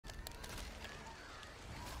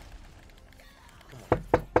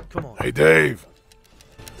Hey, Dave.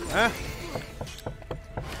 Huh?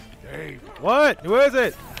 Dave. What? Who is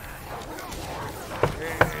it?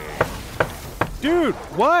 Dude,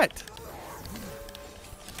 what?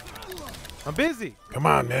 I'm busy. Come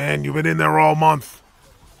on, man. You've been in there all month.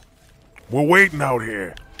 We're waiting out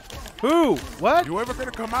here. Who? What? You ever gonna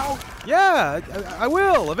come out? Yeah, I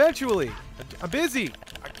will, eventually. I'm busy.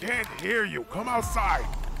 I can't hear you. Come outside.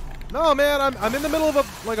 No, man, I'm in the middle of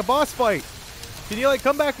a boss fight. Can you,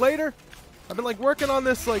 come back later? I've been, working on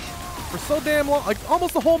this, for so damn long.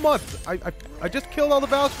 Almost a whole month. I just killed all the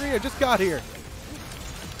Valkyrie. I just got here.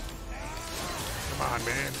 Come on,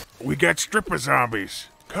 man. We got stripper zombies.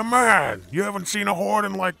 Come on. You haven't seen a horde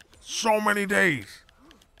in, so many days.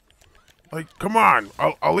 Come on.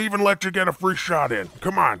 I'll even let you get a free shot in.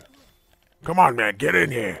 Come on. Come on, man. Get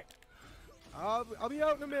in here. I'll be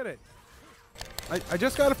out in a minute. I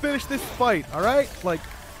just gotta finish this fight, alright?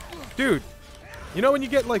 Dude, you know when you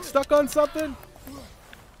get, stuck on something?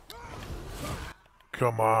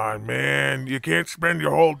 Come on, man. You can't spend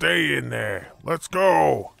your whole day in there. Let's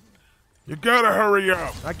go. You gotta hurry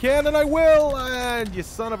up. I can and I will, and you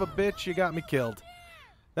son of a bitch, you got me killed.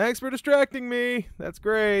 Thanks for distracting me. That's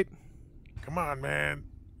great. Come on, man.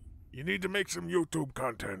 You need to make some YouTube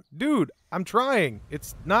content. Dude, I'm trying.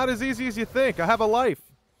 It's not as easy as you think. I have a life.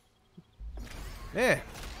 Man,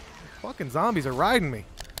 fucking zombies are riding me.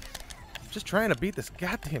 I'm just trying to beat this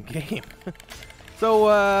goddamn game. So,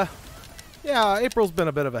 yeah, April's been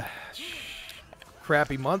a bit of a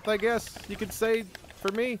crappy month, I guess you could say,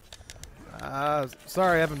 for me.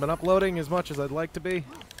 Sorry I haven't been uploading as much as I'd like to be.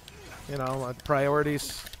 You know, my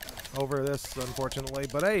priorities over this, unfortunately.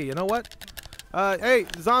 But hey, you know what? Hey,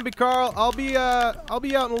 Zombie Carl, I'll be out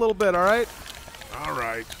in a little bit, all right? All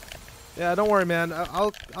right. Yeah, don't worry, man.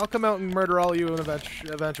 I'll come out and murder all you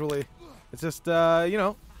eventually. It's just, you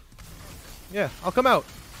know. Yeah, I'll come out.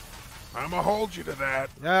 I'ma hold you to that.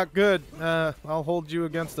 Yeah, good. I'll hold you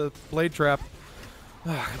against a blade trap.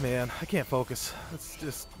 Ah, man, I can't focus. It's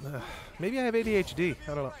just, maybe I have ADHD.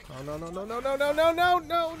 I don't know. Oh, no.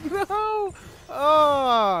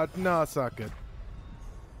 Oh, no, it's not good.